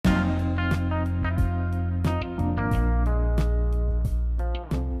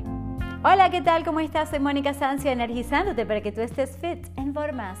Hola, ¿qué tal? ¿Cómo estás? Soy Mónica Sancio, energizándote para que tú estés fit, en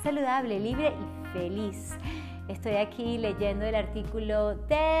forma, saludable, libre y feliz. Estoy aquí leyendo el artículo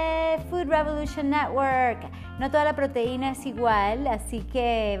de Food Revolution Network. No toda la proteína es igual, así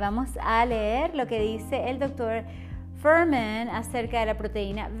que vamos a leer lo que dice el doctor Fuhrman acerca de la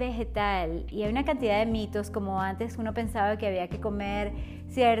proteína vegetal. Y hay una cantidad de mitos, como antes uno pensaba que había que comer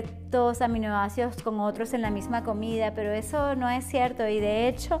ciertos aminoácidos con otros en la misma comida, pero eso no es cierto. Y de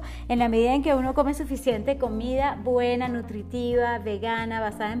hecho, en la medida en que uno come suficiente comida buena, nutritiva, vegana,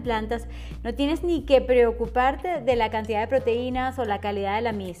 basada en plantas, no tienes ni que preocuparte de la cantidad de proteínas o la calidad de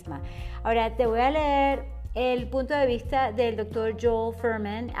la misma. Ahora te voy a leer el punto de vista del doctor Joel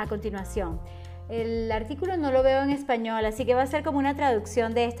Fuhrman a continuación. El artículo no lo veo en español, así que va a ser como una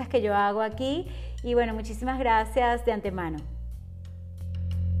traducción de estas que yo hago aquí. Y bueno, muchísimas gracias de antemano.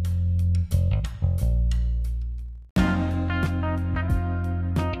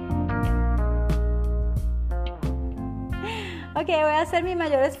 Ok, voy a hacer mi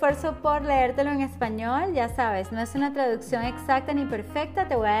mayor esfuerzo por leértelo en español. Ya sabes, no es una traducción exacta ni perfecta.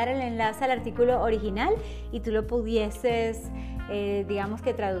 Te voy a dar el enlace al artículo original y tú lo pudieses digamos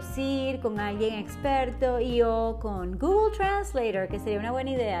que traducir con alguien experto y o con Google Translator, que sería una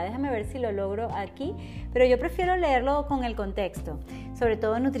buena idea. Déjame ver si lo logro aquí, pero yo prefiero leerlo con el contexto, sobre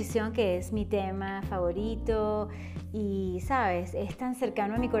todo nutrición, que es mi tema favorito y sabes, es tan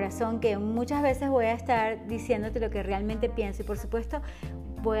cercano a mi corazón que muchas veces voy a estar diciéndote lo que realmente pienso y por supuesto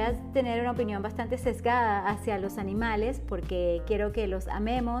voy a tener una opinión bastante sesgada hacia los animales porque quiero que los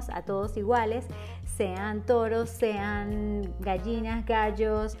amemos a todos iguales, sean toros, sean gallinas,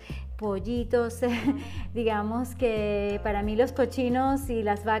 gallos, pollitos. Digamos que para mí los cochinos y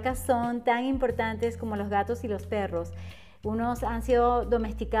las vacas son tan importantes como los gatos y los perros. Unos han sido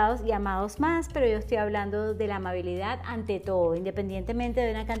domesticados y amados más, pero yo estoy hablando de la amabilidad ante todo, independientemente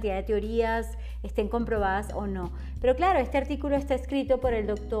de una cantidad de teorías estén comprobadas o no. Pero claro, este artículo está escrito por el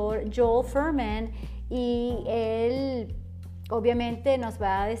doctor Joel Fuhrman y él obviamente nos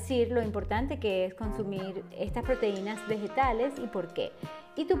va a decir lo importante que es consumir estas proteínas vegetales y por qué.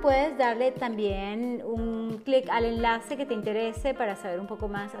 Y tú puedes darle también un clic al enlace que te interese para saber un poco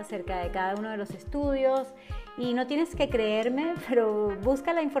más acerca de cada uno de los estudios. Y no tienes que creerme, pero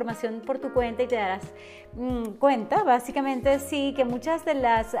busca la información por tu cuenta y te darás cuenta, básicamente sí, que muchas de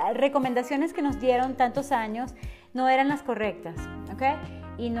las recomendaciones que nos dieron tantos años no eran las correctas, ¿ok?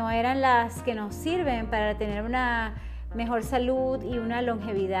 Y no eran las que nos sirven para tener una mejor salud y una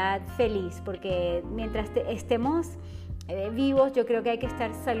longevidad feliz, porque mientras estemos vivos, yo creo que hay que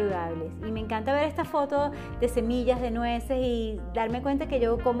estar saludables. Y me encanta ver esta foto de semillas, de nueces y darme cuenta que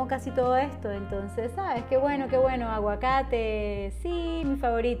yo como casi todo esto. Entonces, ¿sabes? Qué bueno, aguacate, sí, mi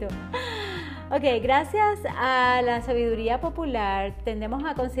favorito. Ok, gracias a la sabiduría popular tendemos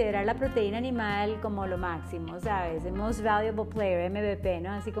a considerar la proteína animal como lo máximo, ¿sabes? The most valuable player, MVP,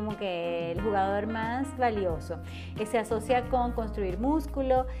 ¿no? Así como que el jugador más valioso, que se asocia con construir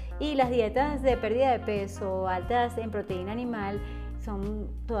músculo, y las dietas de pérdida de peso altas en proteína animal son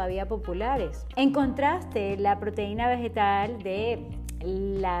todavía populares. En contraste, la proteína vegetal de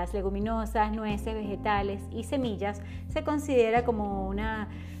las leguminosas, nueces, vegetales y semillas se considera como una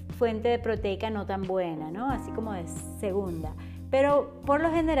fuente de proteica no tan buena, ¿no? Así como de segunda. Pero por lo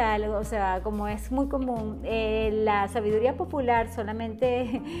general, o sea, como es muy común, la sabiduría popular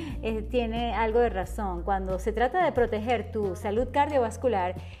solamente tiene algo de razón. Cuando se trata de proteger tu salud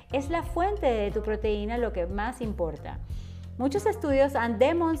cardiovascular, es la fuente de tu proteína lo que más importa. Muchos estudios han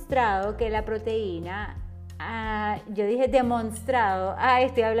demostrado que la proteína, yo dije demostrado,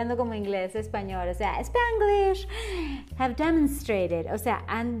 estoy hablando como inglés, español, o sea, Spanglish, have demonstrated, o sea,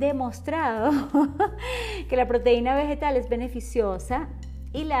 han demostrado que la proteína vegetal es beneficiosa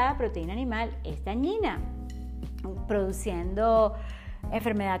y la proteína animal es dañina, produciendo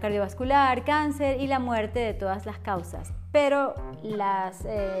enfermedad cardiovascular, cáncer y la muerte de todas las causas. Pero las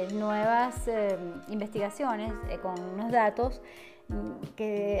nuevas investigaciones con unos datos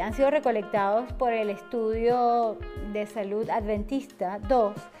que han sido recolectados por el Estudio de Salud Adventista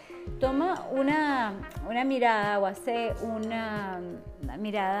 2, toma una mirada o hace una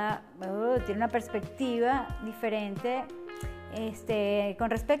mirada, tiene una perspectiva diferente con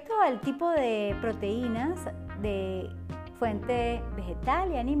respecto al tipo de proteínas de fuente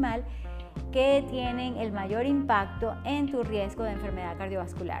vegetal y animal que tienen el mayor impacto en tu riesgo de enfermedad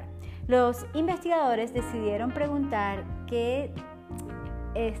cardiovascular. Los investigadores decidieron preguntar qué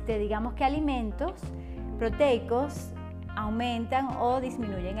alimentos proteicos aumentan o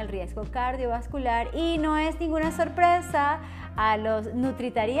disminuyen el riesgo cardiovascular, y no es ninguna sorpresa a los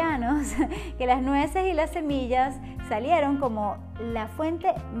nutritarianos que las nueces y las semillas salieron como la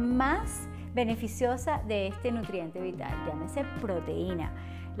fuente más beneficiosa de este nutriente vital, llámese proteína.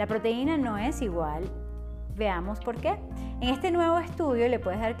 La proteína no es igual. Veamos por qué. En este nuevo estudio, le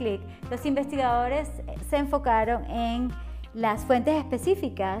puedes dar clic, los investigadores se enfocaron en las fuentes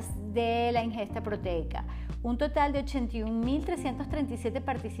específicas de la ingesta proteica. Un total de 81.337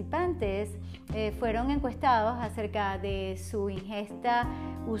 participantes fueron encuestados acerca de su ingesta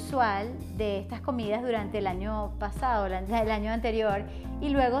usual de estas comidas durante el año pasado, el año anterior, y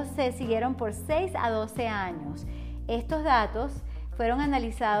luego se siguieron por 6 a 12 años. Estos datos fueron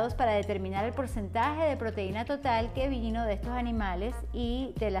analizados para determinar el porcentaje de proteína total que vino de estos animales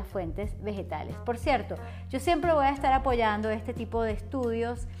y de las fuentes vegetales. Por cierto, yo siempre voy a estar apoyando este tipo de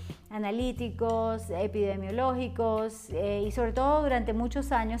estudios analíticos, epidemiológicos, y sobre todo durante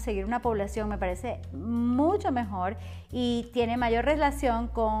muchos años seguir una población me parece mucho mejor y tiene mayor relación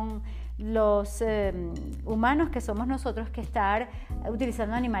con los humanos que somos nosotros que estar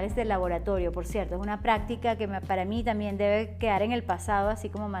utilizando animales de laboratorio. Por cierto, es una práctica que para mí también debe quedar en el pasado, así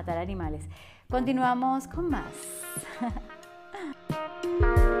como matar animales. Continuamos con más.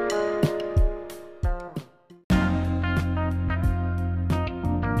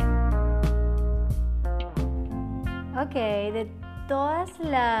 Ok, de todas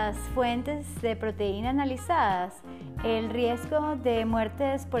las fuentes de proteína analizadas, el riesgo de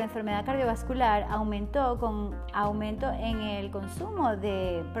muertes por enfermedad cardiovascular aumentó con aumento en el consumo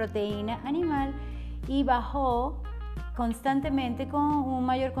de proteína animal y bajó constantemente con un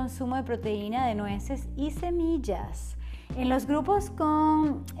mayor consumo de proteína de nueces y semillas. En los grupos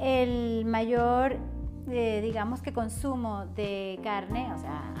con el mayor digamos que consumo de carne, o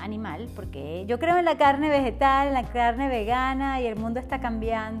sea, animal, porque yo creo en la carne vegetal, en la carne vegana, y el mundo está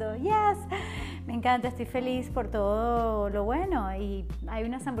cambiando. Yes, me encanta, estoy feliz por todo lo bueno, y hay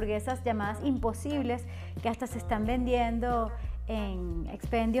unas hamburguesas llamadas imposibles que hasta se están vendiendo en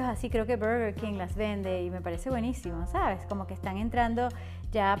expendios, así creo que Burger King las vende y me parece buenísimo, ¿sabes? Como que están entrando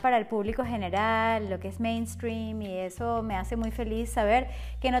ya para el público general, lo que es mainstream, y eso me hace muy feliz saber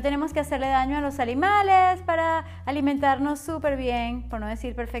que no tenemos que hacerle daño a los animales para alimentarnos súper bien, por no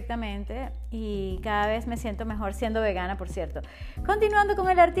decir perfectamente, y cada vez me siento mejor siendo vegana, por cierto. Continuando con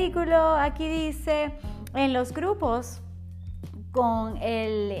el artículo, aquí dice, en los grupos con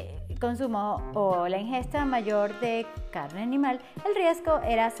el consumo o la ingesta mayor de carne animal, el riesgo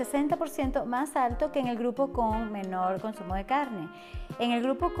era 60% más alto que en el grupo con menor consumo de carne. En el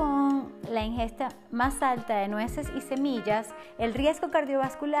grupo con la ingesta más alta de nueces y semillas, el riesgo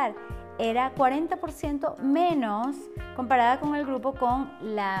cardiovascular era 40% menos comparada con el grupo con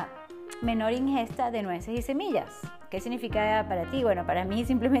la menor ingesta de nueces y semillas. ¿Qué significa para ti? Bueno, para mí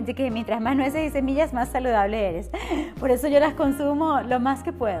simplemente que mientras más nueces y semillas, más saludable eres. Por eso yo las consumo lo más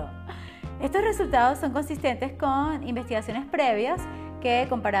que puedo. Estos resultados son consistentes con investigaciones previas que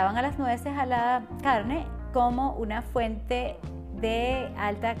comparaban a las nueces a la carne como una fuente de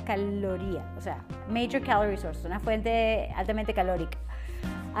alta caloría, o sea, major calorie source, una fuente altamente calórica.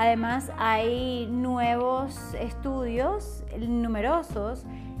 Además, hay nuevos estudios numerosos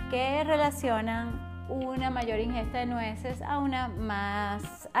que relacionan una mayor ingesta de nueces a una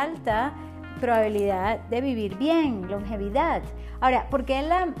más alta probabilidad de vivir bien, longevidad. Ahora, ¿por qué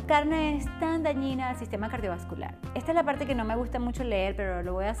la carne es tan dañina al sistema cardiovascular? Esta es la parte que no me gusta mucho leer, pero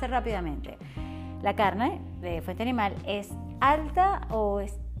lo voy a hacer rápidamente. La carne de fuente animal es alta o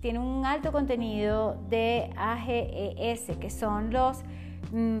tiene un alto contenido de AGEs, que son los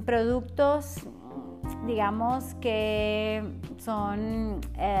productos, digamos, que son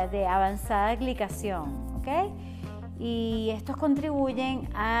de avanzada glicación, ¿ok? Y estos contribuyen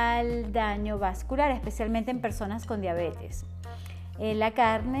al daño vascular, especialmente en personas con diabetes. La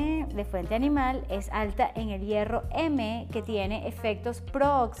carne de fuente animal es alta en el hierro M, que tiene efectos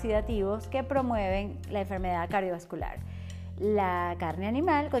prooxidativos que promueven la enfermedad cardiovascular. La carne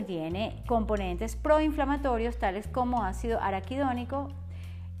animal contiene componentes proinflamatorios tales como ácido araquidónico,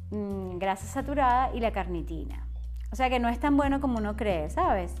 grasa saturada y la carnitina. O sea que no es tan bueno como uno cree,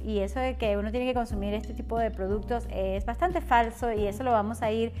 ¿sabes? Y eso de que uno tiene que consumir este tipo de productos es bastante falso, y eso lo vamos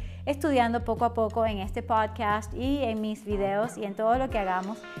a ir estudiando poco a poco en este podcast y en mis videos y en todo lo que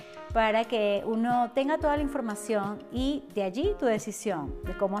hagamos, para que uno tenga toda la información y de allí tu decisión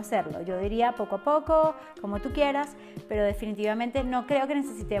de cómo hacerlo. Yo diría poco a poco, como tú quieras, pero definitivamente no creo que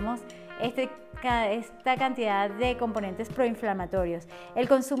necesitemos esta cantidad de componentes proinflamatorios. El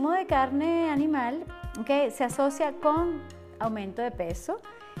consumo de carne animal, se asocia con aumento de peso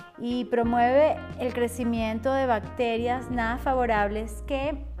y promueve el crecimiento de bacterias nada favorables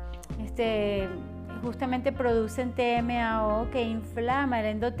que justamente producen TMAO, que inflama el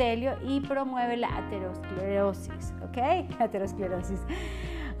endotelio y promueve la aterosclerosis, ¿ok? Aterosclerosis.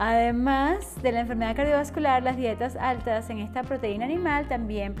 Además de la enfermedad cardiovascular, las dietas altas en esta proteína animal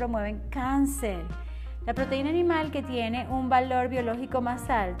también promueven cáncer. La proteína animal, que tiene un valor biológico más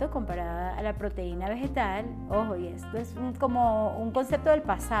alto comparada a la proteína vegetal, ojo, y esto es como un concepto del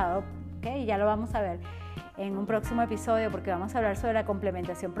pasado, ¿okay? Ya lo vamos a ver en un próximo episodio, porque vamos a hablar sobre la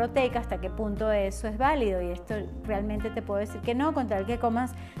complementación proteica, hasta qué punto eso es válido, y esto realmente te puedo decir que no, con tal que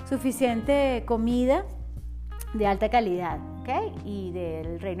comas suficiente comida de alta calidad, ¿okay? Y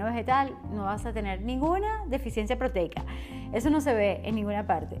del reino vegetal no vas a tener ninguna deficiencia proteica. Eso no se ve en ninguna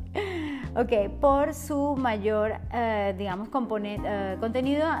parte. Ok, por su mayor,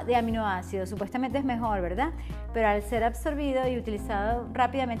 contenido de aminoácidos, supuestamente es mejor, ¿verdad? Pero al ser absorbido y utilizado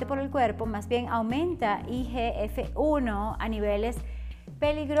rápidamente por el cuerpo, más bien aumenta IGF-1 a niveles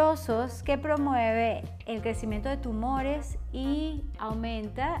peligrosos, que promueve el crecimiento de tumores y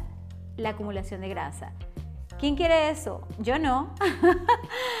aumenta la acumulación de grasa. ¿Quién quiere eso? Yo no.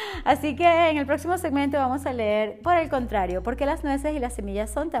 Así que en el próximo segmento vamos a leer, por el contrario, por qué las nueces y las semillas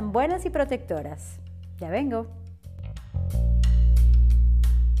son tan buenas y protectoras. Ya vengo.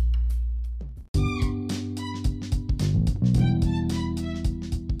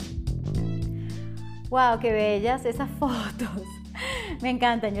 ¡Wow! ¡Qué bellas esas fotos! Me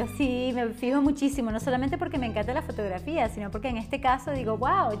encantan, yo sí me fijo muchísimo, no solamente porque me encanta la fotografía, sino porque en este caso digo,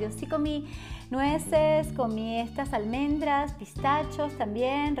 wow, yo sí comí nueces, comí estas almendras, pistachos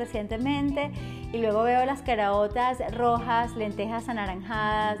también recientemente, y luego veo las caraotas rojas, lentejas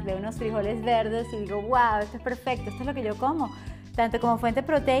anaranjadas, veo unos frijoles verdes y digo, wow, esto es perfecto, esto es lo que yo como, tanto como fuente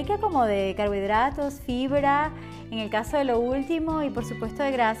proteica como de carbohidratos, fibra, en el caso de lo último, y por supuesto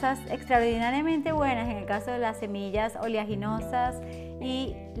de grasas extraordinariamente buenas, en el caso de las semillas oleaginosas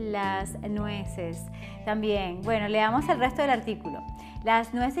y las nueces también. Bueno, leamos el resto del artículo.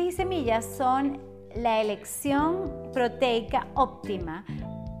 Las nueces y semillas son la elección proteica óptima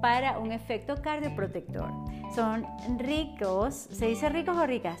para un efecto cardioprotector. Son ricos, ¿se dice ricos o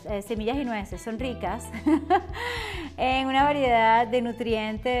ricas? Semillas y nueces son ricas en una variedad de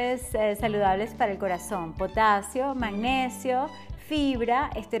nutrientes saludables para el corazón: potasio, magnesio, fibra,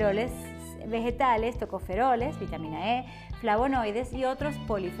 esteroles vegetales, tocoferoles, vitamina E, flavonoides y otros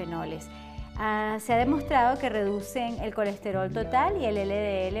polifenoles. Se ha demostrado que reducen el colesterol total y el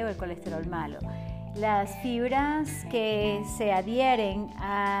LDL o el colesterol malo. Las fibras que se adhieren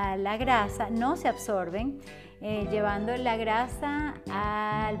a la grasa no se absorben, llevando la grasa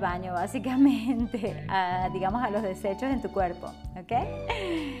al baño, básicamente, a los desechos en tu cuerpo, ¿ok?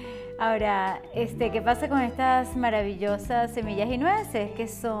 Ahora, ¿qué pasa con estas maravillosas semillas y nueces? Que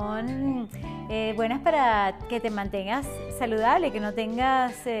son buenas para que te mantengas saludable, que no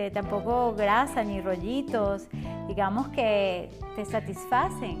tengas tampoco grasa ni rollitos, digamos que te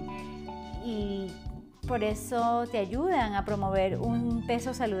satisfacen y por eso te ayudan a promover un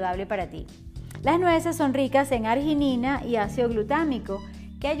peso saludable para ti. Las nueces son ricas en arginina y ácido glutámico,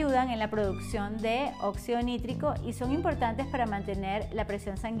 que ayudan en la producción de óxido nítrico y son importantes para mantener la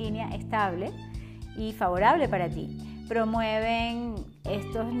presión sanguínea estable y favorable para ti. Promueven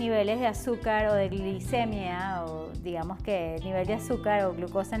estos niveles de azúcar o de glicemia, o digamos que el nivel de azúcar o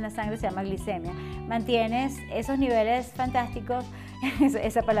glucosa en la sangre se llama glicemia. Mantienes esos niveles fantásticos,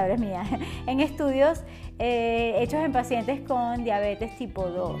 esa palabra es mía, en estudios hechos en pacientes con diabetes tipo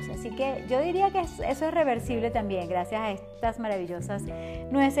 2. Así que yo diría que eso es reversible también gracias a estas maravillosas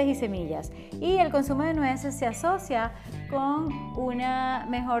nueces y semillas. Y el consumo de nueces se asocia con una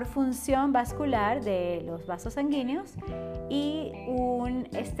mejor función vascular de los vasos sanguíneos y un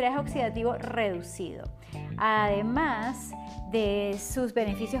estrés oxidativo reducido. Además de sus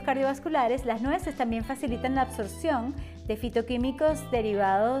beneficios cardiovasculares, las nueces también facilitan la absorción de fitoquímicos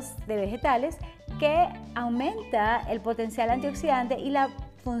derivados de vegetales, que aumenta el potencial antioxidante y la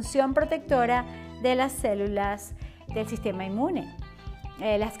función protectora de las células del sistema inmune.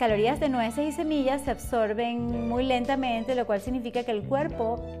 Las calorías de nueces y semillas se absorben muy lentamente, lo cual significa que el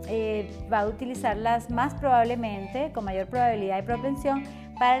cuerpo va a utilizarlas más probablemente, con mayor probabilidad y propensión,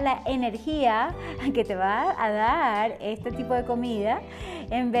 para la energía que te va a dar este tipo de comida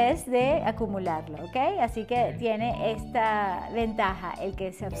en vez de acumularlo, ¿ok? Así que tiene esta ventaja, el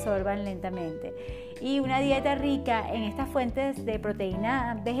que se absorban lentamente. Y una dieta rica en estas fuentes de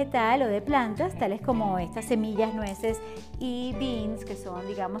proteína vegetal o de plantas, tales como estas semillas, nueces y beans, que son,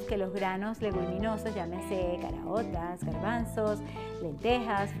 digamos, que los granos leguminosos, llámense caraotas, garbanzos,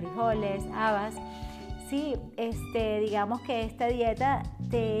 lentejas, frijoles, habas, sí, digamos que esta dieta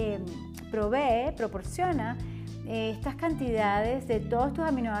te proporciona estas cantidades de todos tus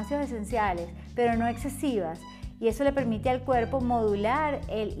aminoácidos esenciales, pero no excesivas. Y eso le permite al cuerpo modular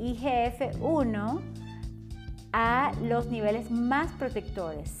el IGF-1 a los niveles más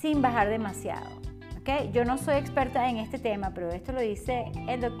protectores, sin bajar demasiado. ¿Okay? Yo no soy experta en este tema, pero esto lo dice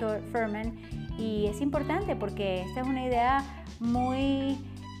el Dr. Fuhrman y es importante porque esta es una idea muy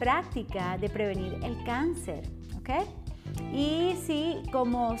práctica de prevenir el cáncer. ¿Okay? Y sí,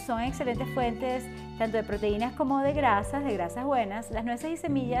 como son excelentes fuentes tanto de proteínas como de grasas buenas, las nueces y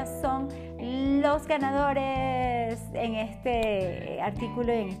semillas son los ganadores en este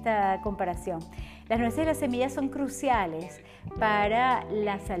artículo y en esta comparación. Las nueces y las semillas son cruciales para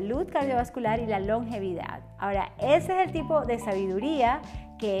la salud cardiovascular y la longevidad. Ahora, ese es el tipo de sabiduría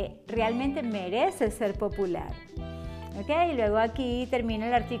que realmente merece ser popular. ¿Okay? Y luego aquí termina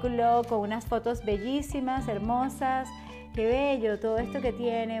el artículo con unas fotos bellísimas, hermosas. Qué bello todo esto que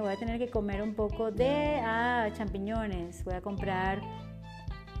tiene. Voy a tener que comer un poco de champiñones. Voy a comprar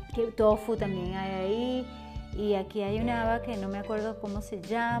tofu también hay ahí. Y aquí hay una haba que no me acuerdo cómo se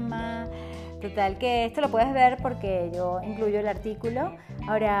llama. Total que esto lo puedes ver porque yo incluyo el artículo.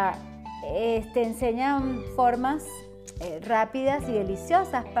 Ahora, te enseñan formas rápidas y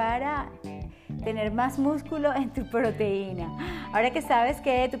deliciosas para tener más músculo en tu proteína. Ahora que sabes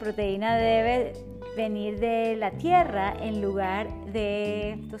que tu proteína debe venir de la tierra en lugar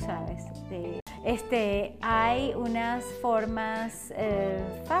de, tú sabes, hay unas formas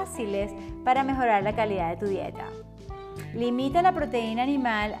fáciles para mejorar la calidad de tu dieta. Limita la proteína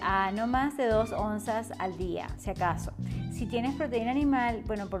animal a no más de 2 onzas al día, si acaso. Si tienes proteína animal,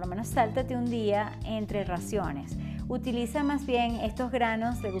 bueno, por lo menos sáltate un día entre raciones. Utiliza más bien estos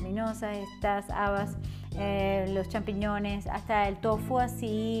granos, leguminosas, estas habas, los champiñones, hasta el tofu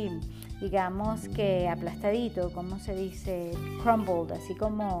así, digamos que aplastadito, ¿cómo se dice? Crumbled, así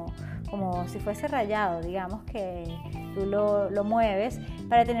como si fuese rallado, digamos que tú lo mueves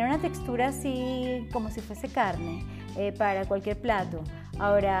para tener una textura así como si fuese carne para cualquier plato.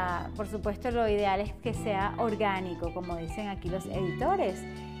 Ahora, por supuesto, lo ideal es que sea orgánico, como dicen aquí los editores.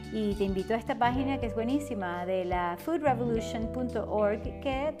 Y te invito a esta página que es buenísima de la foodrevolution.org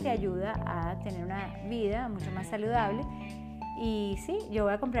que te ayuda a tener una vida mucho más saludable. Y sí, yo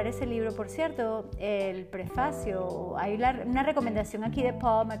voy a comprar ese libro, por cierto, el prefacio. Hay una recomendación aquí de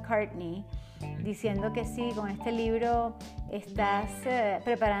Paul McCartney diciendo que sí, con este libro estás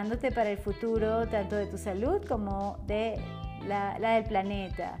preparándote para el futuro tanto de tu salud como de la del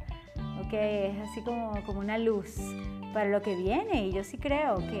planeta. ¿Okay? Es así como una luz para lo que viene, y yo sí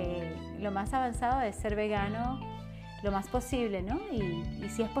creo que lo más avanzado es ser vegano lo más posible, ¿no? Y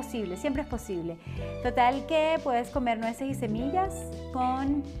si es posible, siempre es posible. Total que puedes comer nueces y semillas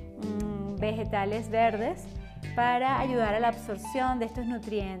con vegetales verdes para ayudar a la absorción de estos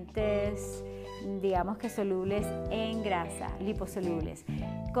nutrientes, digamos que solubles en grasa, liposolubles.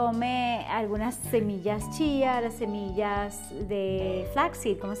 Come algunas semillas chía, las semillas de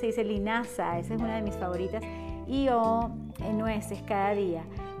flaxseed, ¿cómo se dice? Linaza, esa es una de mis favoritas. Y nueces cada día,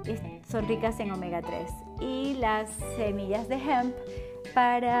 son ricas en omega 3, y las semillas de hemp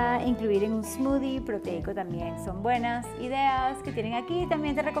para incluir en un smoothie proteico también son buenas ideas que tienen aquí.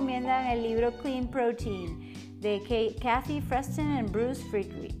 También te recomiendan el libro Clean Protein de Kathy Freston y Bruce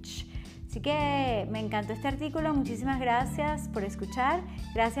Friedrich. Así que me encantó este artículo, muchísimas gracias por escuchar,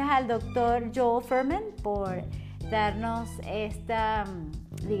 gracias al Dr. Joel Fuhrman por darnos esta,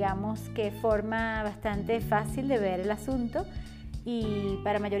 digamos que forma bastante fácil de ver el asunto. Y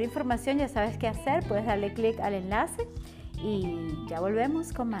para mayor información ya sabes qué hacer, puedes darle clic al enlace y ya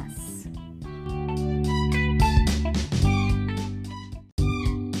volvemos con más.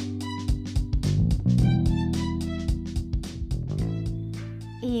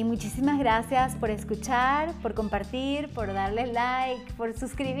 Y muchísimas gracias por escuchar, por compartir, por darle like, por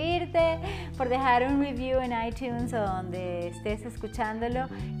suscribirte, por dejar un review en iTunes o donde estés escuchándolo.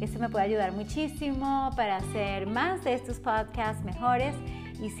 Eso me puede ayudar muchísimo para hacer más de estos podcasts mejores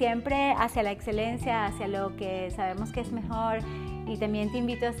y siempre hacia la excelencia, hacia lo que sabemos que es mejor. Y también te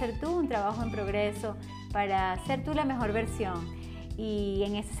invito a hacer tú un trabajo en progreso para ser tú la mejor versión. Y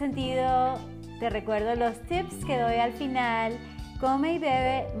en ese sentido te recuerdo los tips que doy al final. Come y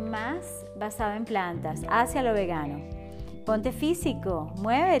bebe más basado en plantas, hacia lo vegano. Ponte físico,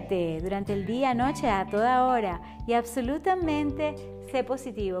 muévete durante el día, noche, a toda hora y absolutamente sé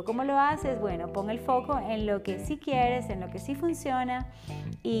positivo. ¿Cómo lo haces? Bueno, pon el foco en lo que sí quieres, en lo que sí funciona,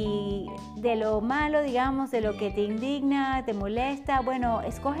 y de lo malo, digamos, de lo que te indigna, te molesta, bueno,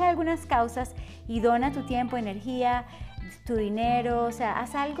 escoge algunas causas y dona tu tiempo, energía, tu dinero, o sea,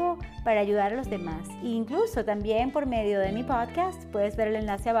 haz algo para ayudar a los demás. E incluso también por medio de mi podcast, puedes ver el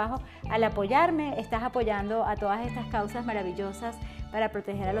enlace abajo, al apoyarme, estás apoyando a todas estas causas maravillosas para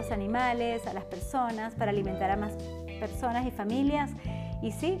proteger a los animales, a las personas, para alimentar a más personas y familias.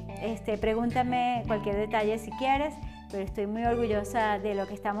 Y sí, pregúntame cualquier detalle si quieres, pero estoy muy orgullosa de lo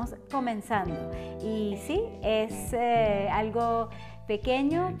que estamos comenzando. Y sí, es algo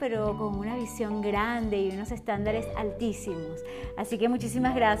pequeño, pero con una visión grande y unos estándares altísimos. Así que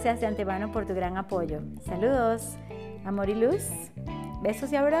muchísimas gracias de antemano por tu gran apoyo. Saludos, amor y luz,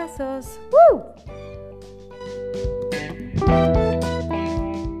 besos y abrazos. ¡Woo!